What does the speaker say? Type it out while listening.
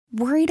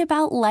Worried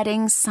about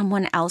letting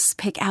someone else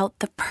pick out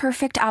the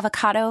perfect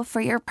avocado for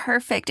your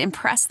perfect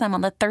impress them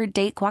on the third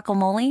date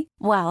guacamole?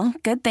 Well,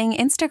 good thing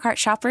Instacart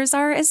shoppers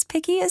are as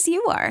picky as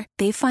you are.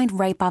 They find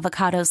ripe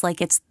avocados like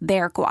it's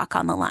their guac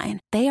on the line.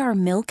 They are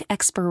milk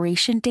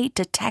expiration date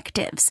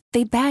detectives.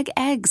 They bag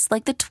eggs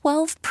like the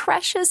 12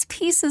 precious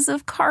pieces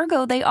of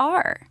cargo they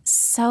are.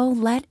 So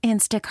let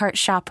Instacart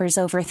shoppers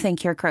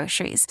overthink your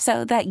groceries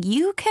so that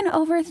you can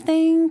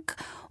overthink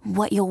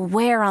what you'll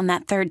wear on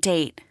that third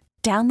date.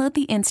 Download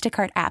the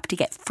Instacart app to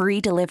get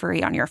free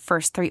delivery on your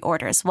first 3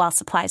 orders while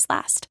supplies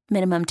last.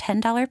 Minimum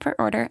 $10 per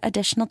order.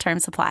 Additional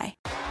terms apply.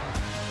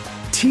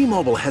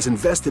 T-Mobile has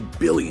invested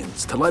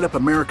billions to light up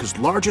America's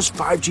largest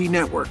 5G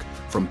network,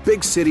 from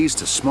big cities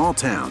to small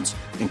towns,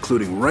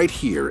 including right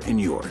here in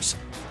yours.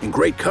 And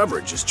great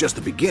coverage is just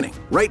the beginning.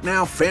 Right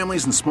now,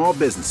 families and small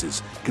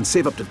businesses can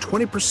save up to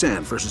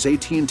 20% versus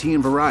AT&T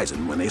and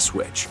Verizon when they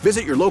switch.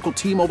 Visit your local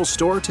T-Mobile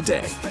store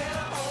today.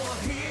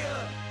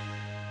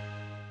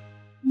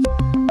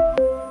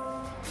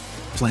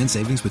 Plan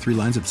savings with 3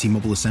 lines of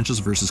T-Mobile Essentials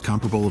versus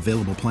comparable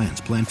available plans.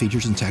 Plan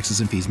features and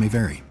taxes and fees may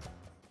vary.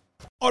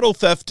 Auto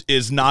theft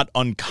is not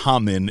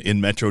uncommon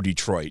in Metro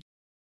Detroit.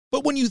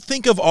 But when you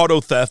think of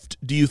auto theft,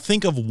 do you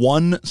think of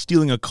one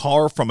stealing a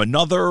car from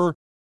another,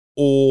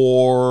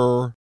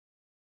 or...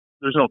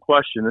 There's no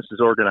question this is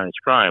organized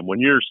crime. When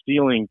you're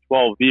stealing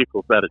 12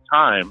 vehicles at a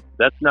time,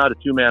 that's not a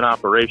two-man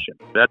operation.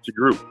 That's a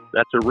group.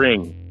 That's a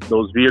ring.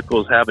 Those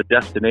vehicles have a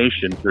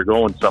destination. They're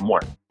going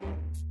somewhere.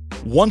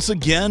 Once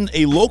again,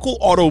 a local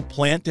auto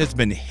plant has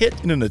been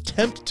hit in an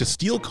attempt to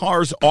steal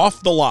cars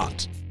off the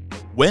lot.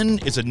 When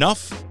is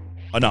enough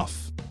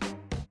enough?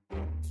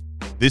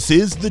 This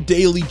is the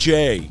Daily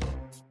J.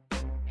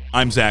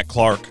 I'm Zach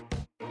Clark.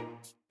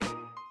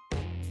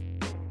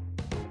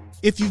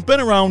 If you've been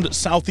around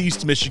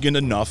Southeast Michigan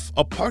enough,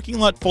 a parking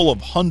lot full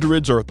of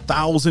hundreds or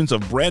thousands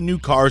of brand new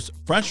cars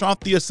fresh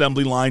off the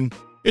assembly line,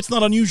 it's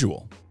not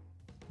unusual.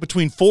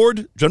 Between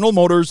Ford, General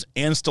Motors,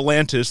 and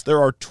Stellantis,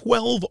 there are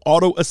 12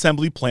 auto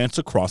assembly plants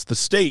across the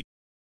state,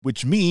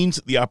 which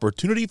means the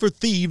opportunity for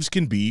thieves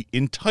can be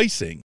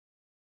enticing.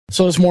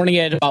 So this morning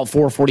at about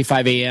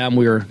 4:45 a.m.,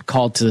 we were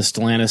called to the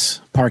Stellantis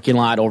parking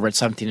lot over at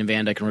 17 and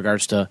Van Dyke in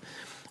regards to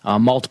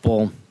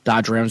multiple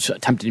Dodge Rams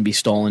attempting to be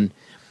stolen.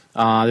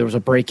 There was a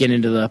break-in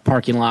into the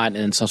parking lot,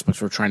 and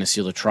suspects were trying to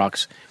steal the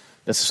trucks.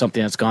 This is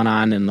something that's gone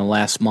on in the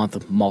last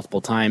month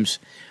multiple times.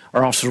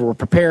 Our officers were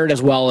prepared,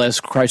 as well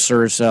as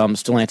Chrysler's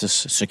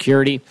Stellantis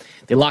security.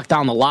 They locked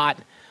down the lot.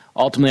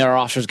 Ultimately, our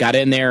officers got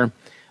in there,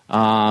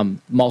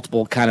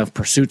 multiple kind of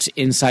pursuits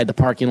inside the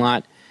parking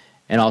lot,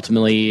 and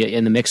ultimately,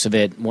 in the mix of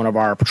it, one of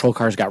our patrol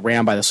cars got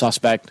rammed by the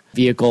suspect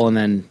vehicle, and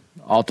then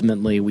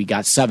ultimately we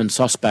got 7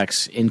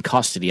 suspects in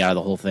custody out of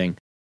the whole thing.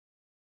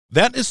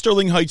 That is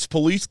Sterling Heights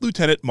Police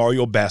Lieutenant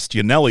Mario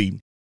Bastianelli.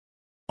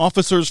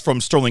 Officers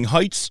from Sterling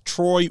Heights,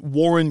 Troy,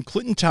 Warren,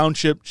 Clinton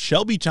Township,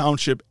 Shelby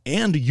Township,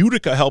 and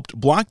Utica helped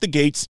block the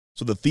gates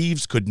so the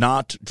thieves could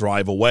not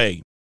drive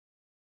away.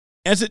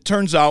 As it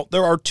turns out,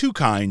 there are 2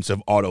 kinds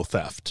of auto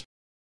theft.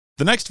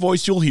 The next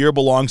voice you'll hear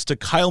belongs to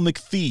Kyle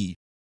McPhee.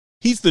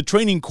 He's the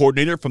training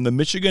coordinator from the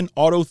Michigan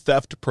Auto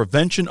Theft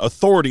Prevention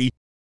Authority.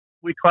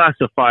 We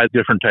classify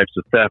different types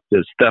of theft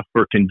as theft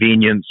for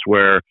convenience,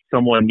 where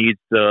someone needs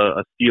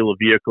to steal a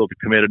vehicle to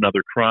commit another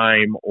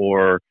crime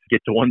or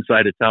get to one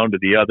side of town to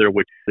the other,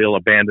 which they'll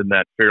abandon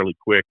that fairly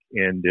quick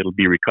and it'll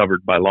be recovered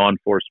by law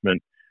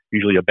enforcement,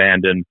 usually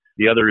abandoned.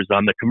 The other is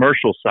on the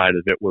commercial side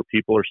of it, where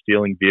people are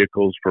stealing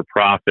vehicles for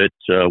profit,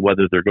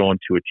 whether they're going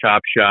to a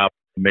chop shop.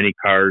 Many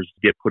cars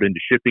get put into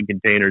shipping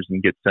containers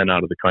and get sent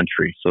out of the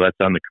country. So that's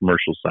on the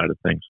commercial side of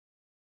things.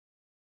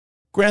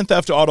 Grand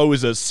theft auto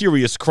is a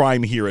serious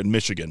crime here in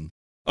Michigan.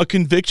 A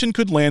conviction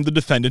could land the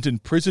defendant in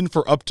prison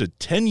for up to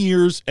 10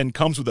 years and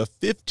comes with a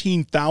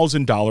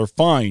 $15,000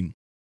 fine.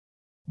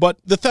 But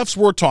the thefts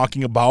we're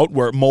talking about,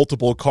 where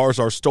multiple cars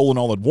are stolen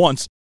all at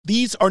once,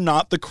 these are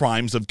not the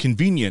crimes of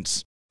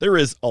convenience. There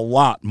is a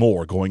lot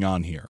more going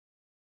on here.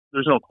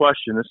 There's no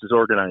question this is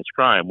organized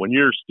crime. When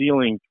you're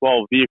stealing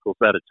 12 vehicles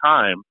at a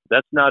time,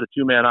 that's not a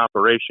two-man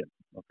operation.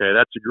 Okay,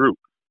 that's a group.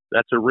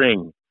 That's a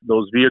ring.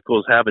 Those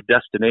vehicles have a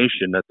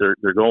destination that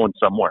they're going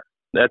somewhere.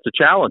 That's a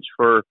challenge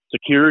for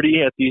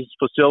security at these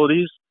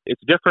facilities.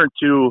 It's different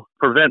to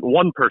prevent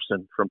one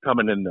person from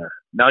coming in there.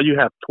 Now you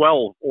have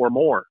 12 or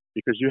more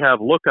because you have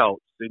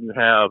lookouts and you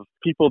have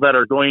people that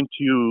are going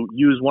to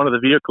use one of the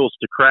vehicles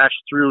to crash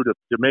through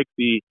to make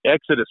the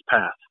exodus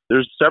path.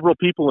 There's several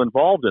people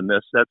involved in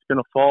this that's going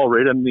to fall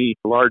right in the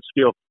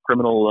large-scale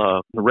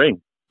criminal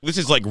ring. This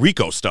is like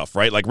RICO stuff,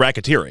 right? Like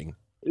racketeering.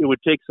 It would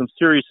take some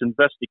serious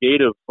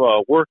investigative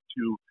work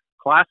to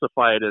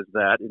classify it as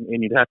that, and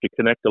you'd have to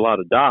connect a lot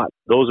of dots.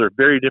 Those are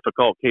very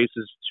difficult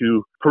cases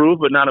to prove,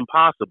 but not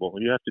impossible.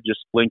 You have to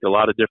just link a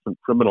lot of different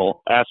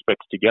criminal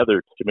aspects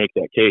together to make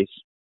that case.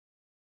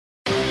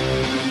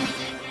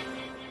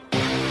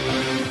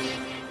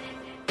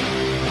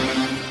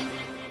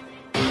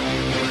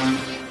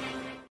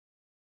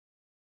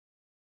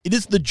 It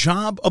is the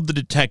job of the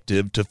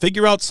detective to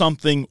figure out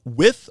something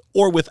with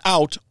or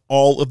without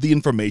all of the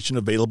information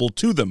available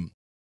to them.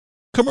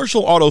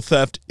 Commercial auto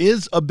theft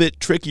is a bit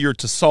trickier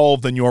to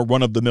solve than your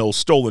run-of-the-mill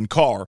stolen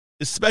car,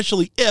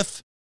 especially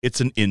if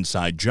it's an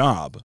inside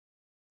job.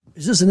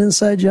 Is this an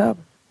inside job?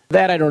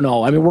 That I don't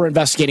know. I mean, we're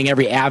investigating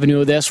every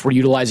avenue of this. We're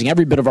utilizing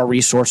every bit of our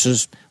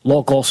resources,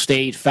 local,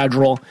 state,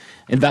 federal,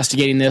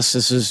 investigating this.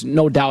 This is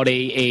no doubt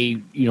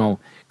a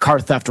car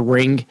theft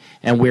ring,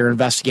 and we're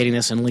investigating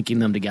this and linking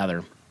them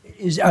together.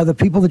 Are the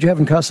people that you have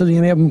in custody,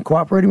 any of them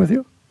cooperating with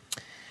you?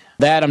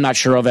 That I'm not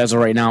sure of as of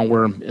right now.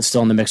 We're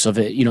still in the mix of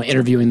it,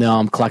 interviewing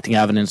them, collecting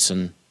evidence,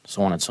 and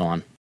so on and so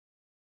on.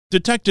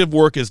 Detective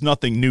work is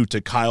nothing new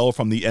to Kyle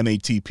from the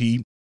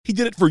MATP. He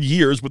did it for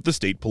years with the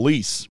state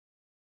police.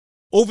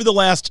 Over the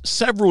last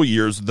several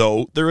years,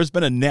 though, there has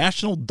been a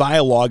national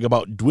dialogue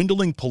about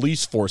dwindling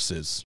police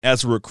forces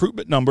as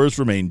recruitment numbers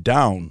remain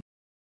down.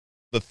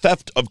 The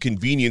theft of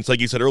convenience, like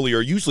you said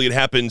earlier, usually it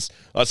happens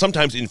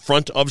sometimes in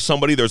front of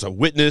somebody. There's a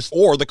witness,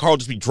 or the car will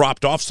just be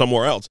dropped off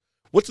somewhere else.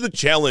 What's the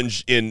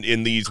challenge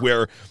in these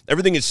where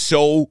everything is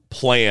so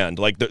planned?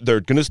 Like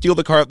they're going to steal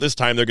the car at this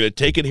time, they're going to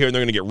take it here, and they're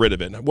going to get rid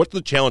of it. What's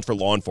the challenge for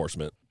law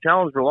enforcement? The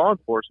challenge for law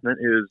enforcement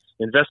is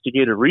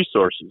investigative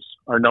resources.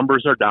 Our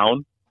numbers are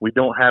down. We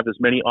don't have as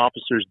many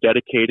officers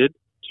dedicated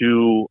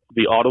to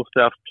the auto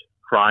theft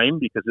crime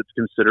because it's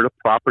considered a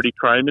property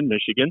crime in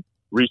Michigan.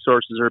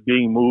 Resources are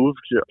being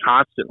moved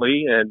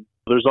constantly, and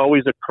there's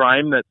always a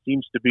crime that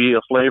seems to be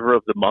a flavor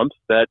of the month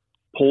that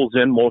pulls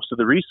in most of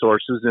the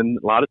resources, and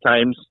a lot of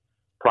times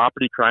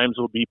property crimes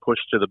will be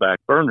pushed to the back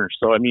burner.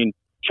 So,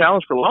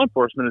 challenge for law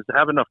enforcement is to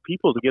have enough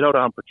people to get out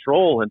on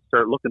patrol and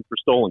start looking for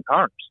stolen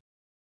cars.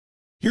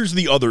 Here's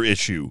the other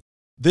issue.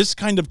 This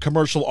kind of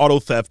commercial auto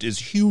theft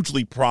is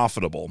hugely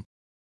profitable.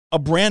 A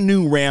brand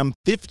new Ram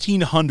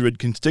 1500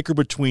 can sticker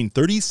between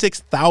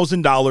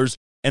 $36,000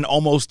 and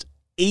almost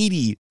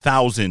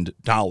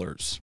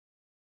 $80,000.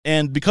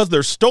 And because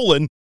they're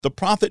stolen, the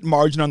profit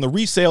margin on the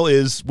resale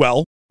is,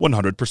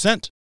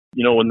 100%.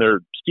 When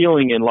they're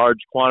stealing in large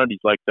quantities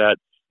like that,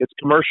 it's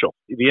commercial.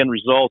 The end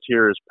result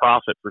here is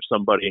profit for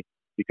somebody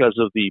because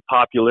of the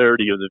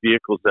popularity of the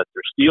vehicles that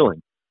they're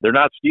stealing. They're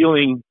not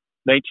stealing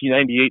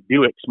 1998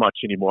 Buicks much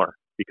anymore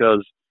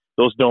because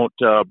those don't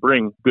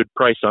bring good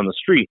price on the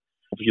street.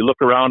 If you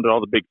look around at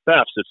all the big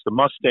thefts, it's the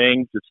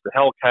Mustangs, it's the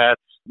Hellcats,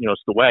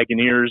 it's the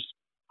Wagoneers,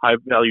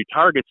 high-value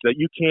targets that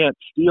you can't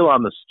steal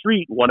on the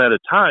street one at a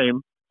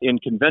time in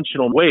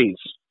conventional ways.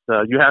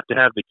 You have to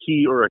have the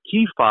key or a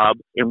key fob,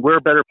 and where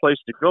a better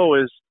place to go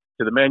is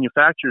to the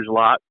manufacturer's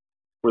lot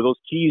where those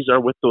keys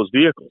are with those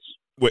vehicles.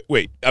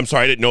 Wait, I'm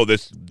sorry, I didn't know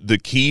this. The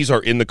keys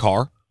are in the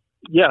car?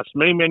 Yes,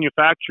 many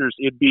manufacturers,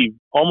 it'd be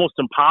almost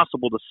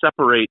impossible to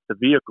separate the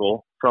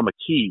vehicle from a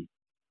key.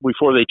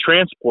 Before they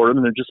transport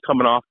them, they're just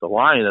coming off the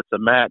line. That's a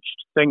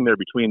matched thing there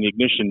between the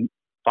ignition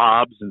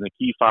fobs and the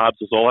key fobs.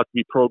 Those all have to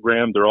be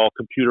programmed. They're all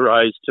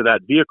computerized to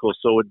that vehicle,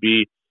 so it'd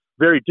be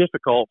very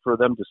difficult for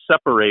them to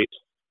separate,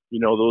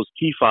 those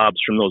key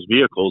fobs from those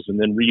vehicles and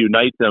then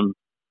reunite them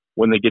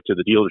when they get to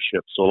the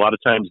dealership. So a lot of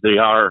times they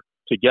are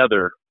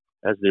together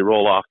as they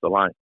roll off the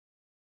line.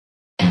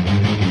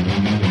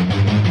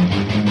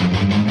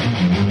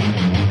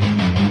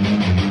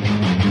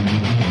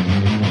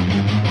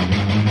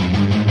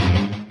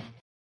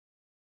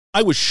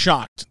 I was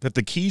shocked that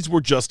the keys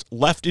were just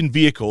left in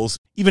vehicles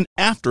even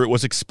after it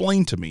was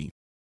explained to me.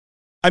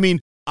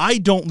 I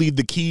don't leave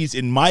the keys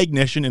in my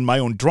ignition in my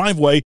own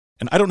driveway,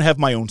 and I don't have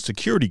my own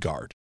security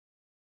guard.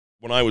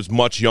 When I was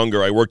much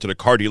younger, I worked at a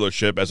car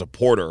dealership as a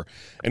porter,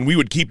 and we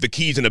would keep the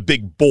keys in a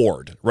big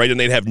board, right? And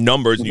they'd have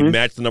numbers, and you'd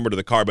match the number to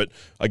the car. But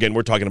again,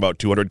 we're talking about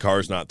 200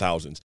 cars, not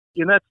thousands.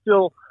 And that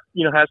still,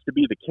 has to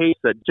be the case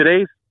that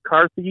today's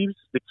car thieves,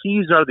 the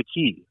keys are the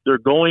key. They're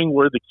going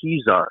where the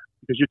keys are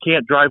because you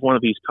can't drive one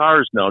of these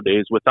cars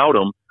nowadays without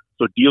them.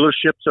 So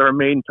dealerships are a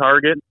main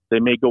target. They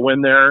may go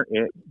in there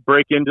and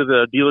break into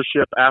the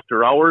dealership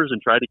after hours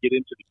and try to get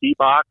into the key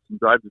box and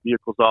drive the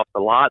vehicles off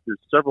the lot. There's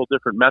several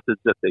different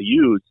methods that they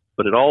use,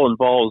 but it all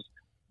involves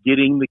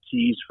getting the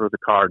keys for the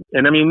car.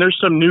 And there's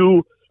some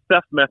new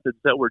theft methods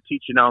that we're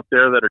teaching out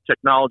there that are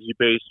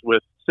technology-based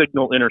with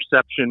signal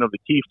interception of the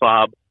key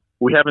fob.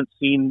 We haven't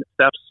seen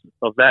thefts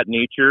of that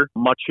nature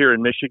much here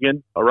in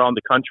Michigan. Around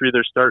the country,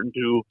 they're starting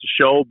to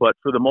show, but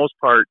for the most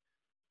part,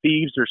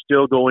 thieves are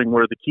still going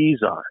where the keys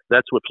are.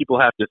 That's what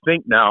people have to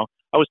think now.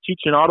 I was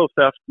teaching auto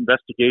theft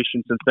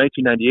investigation since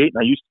 1998,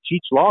 and I used to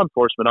teach law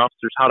enforcement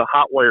officers how to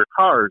hotwire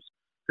cars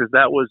because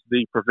that was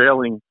the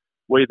prevailing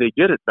way they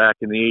did it back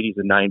in the 80s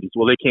and 90s.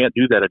 Well, they can't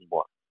do that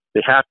anymore.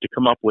 They have to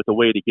come up with a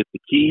way to get the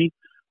key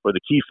or the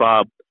key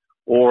fob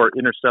or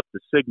intercept the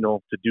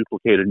signal to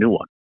duplicate a new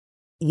one.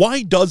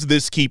 Why does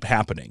this keep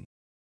happening?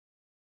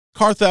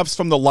 Car thefts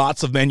from the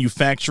lots of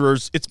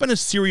manufacturers, it's been a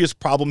serious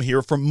problem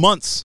here for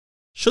months.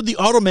 Should the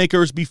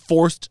automakers be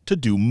forced to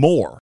do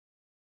more?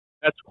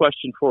 That's a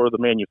question for the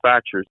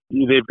manufacturers.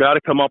 They've got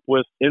to come up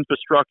with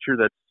infrastructure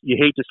that you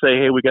hate to say,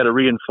 hey, we got to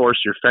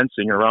reinforce your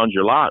fencing around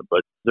your lot,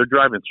 but they're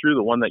driving through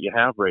the one that you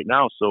have right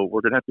now, so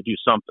we're going to have to do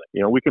something.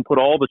 We can put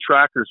all the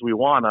trackers we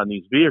want on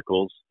these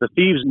vehicles. The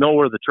thieves know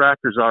where the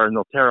trackers are, and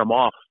they'll tear them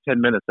off 10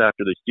 minutes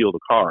after they steal the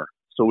car.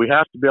 So we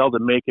have to be able to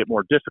make it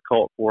more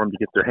difficult for them to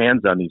get their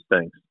hands on these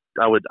things.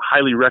 I would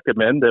highly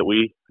recommend that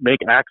we make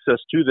access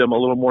to them a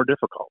little more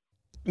difficult.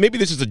 Maybe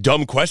this is a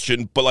dumb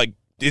question, but like,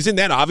 isn't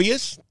that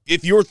obvious?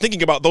 If you're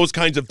thinking about those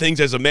kinds of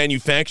things as a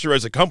manufacturer,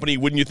 as a company,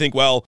 wouldn't you think,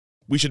 well,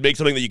 we should make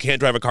something that you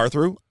can't drive a car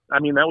through? I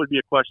mean, that would be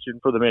a question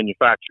for the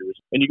manufacturers.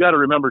 And you got to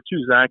remember,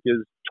 too, Zach,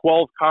 is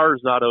 12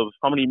 cars out of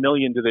how many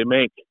million do they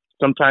make?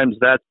 Sometimes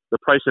that's the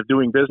price of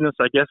doing business,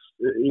 I guess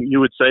you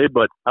would say,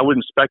 but I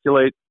wouldn't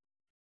speculate,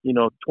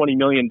 $20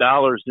 million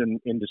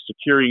into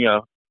securing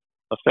a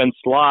fenced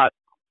lot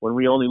when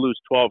we only lose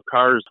 12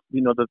 cars.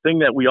 The thing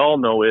that we all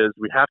know is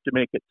we have to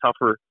make it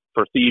tougher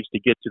for thieves to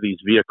get to these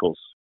vehicles.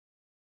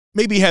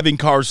 Maybe having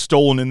cars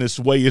stolen in this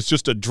way is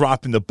just a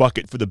drop in the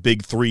bucket for the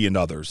big three and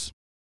others.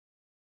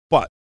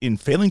 But in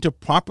failing to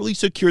properly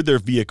secure their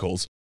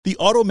vehicles, the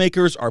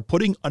automakers are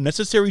putting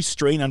unnecessary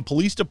strain on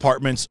police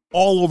departments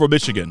all over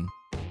Michigan.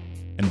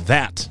 And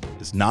that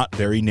is not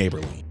very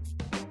neighborly.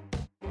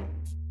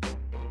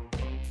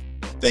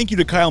 Thank you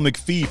to Kyle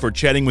McPhee for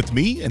chatting with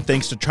me, and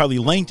thanks to Charlie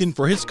Langton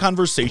for his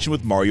conversation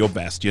with Mario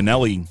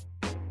Bastianelli.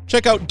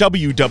 Check out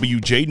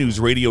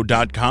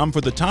WWJNewsRadio.com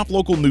for the top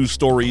local news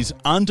stories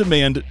on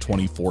demand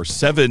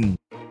 24/7.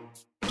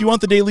 Do you want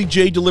the Daily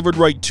J delivered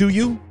right to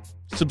you?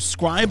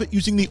 Subscribe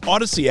using the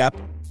Odyssey app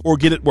or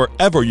get it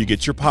wherever you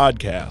get your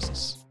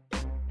podcasts.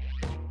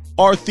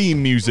 Our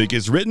theme music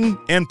is written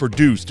and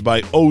produced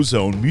by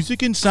Ozone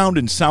Music and Sound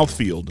in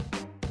Southfield.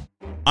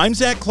 I'm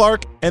Zach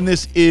Clark, and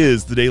this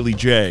is the Daily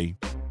J.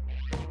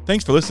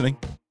 Thanks for listening.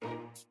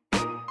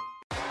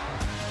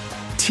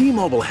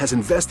 T-Mobile has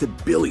invested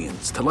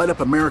billions to light up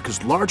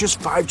America's largest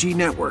 5G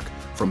network,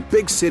 from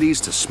big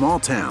cities to small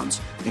towns,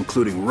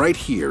 including right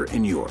here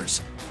in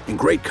yours. And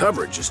great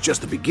coverage is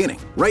just the beginning.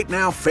 Right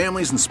now,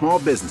 families and small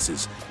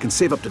businesses can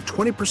save up to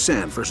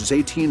 20% versus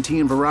AT&T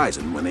and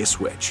Verizon when they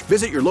switch.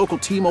 Visit your local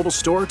T-Mobile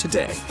store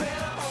today.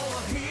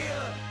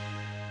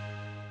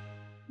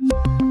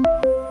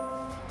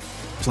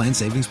 Plan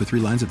savings with 3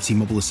 lines of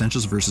T-Mobile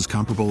Essentials versus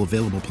comparable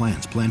available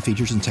plans. Plan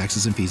features and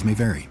taxes and fees may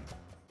vary.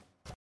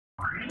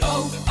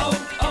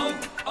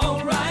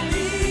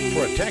 O'Reilly.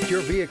 Protect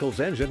your vehicle's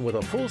engine with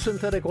a full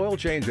synthetic oil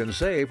change and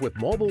save with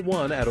Mobil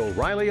 1 at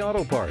O'Reilly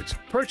Auto Parts.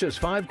 Purchase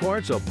 5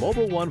 quarts of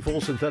Mobil 1 full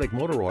synthetic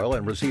motor oil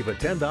and receive a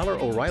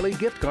 $10 O'Reilly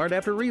gift card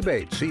after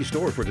rebate. See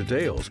store for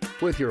details.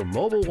 With your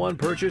Mobil 1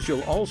 purchase,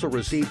 you'll also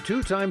receive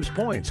 2 times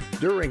points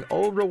during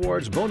O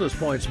Rewards Bonus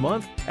Points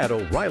Month at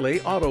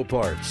O'Reilly Auto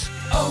Parts.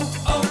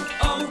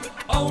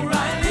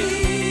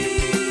 O'Reilly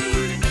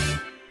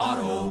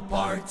Auto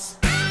Parts.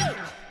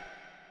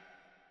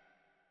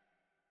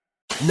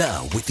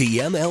 Now, with the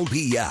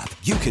MLB app,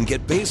 you can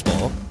get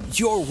baseball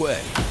your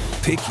way.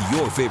 Pick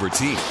your favorite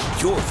team,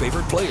 your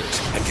favorite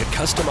players, and get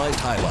customized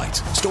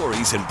highlights,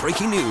 stories, and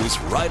breaking news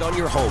right on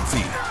your home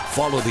feed.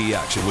 Follow the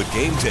action with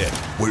Game Day,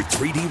 where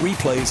 3D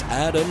replays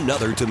add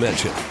another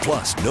dimension.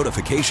 Plus,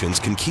 notifications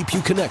can keep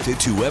you connected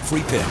to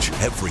every pitch,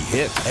 every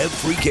hit,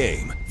 every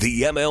game.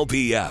 The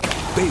MLB app.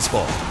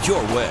 Baseball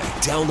your way.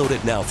 Download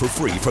it now for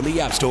free from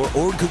the App Store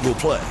or Google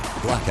Play.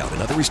 Blackout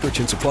and other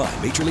restrictions apply.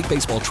 Major League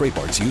Baseball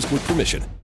trademarks used with permission.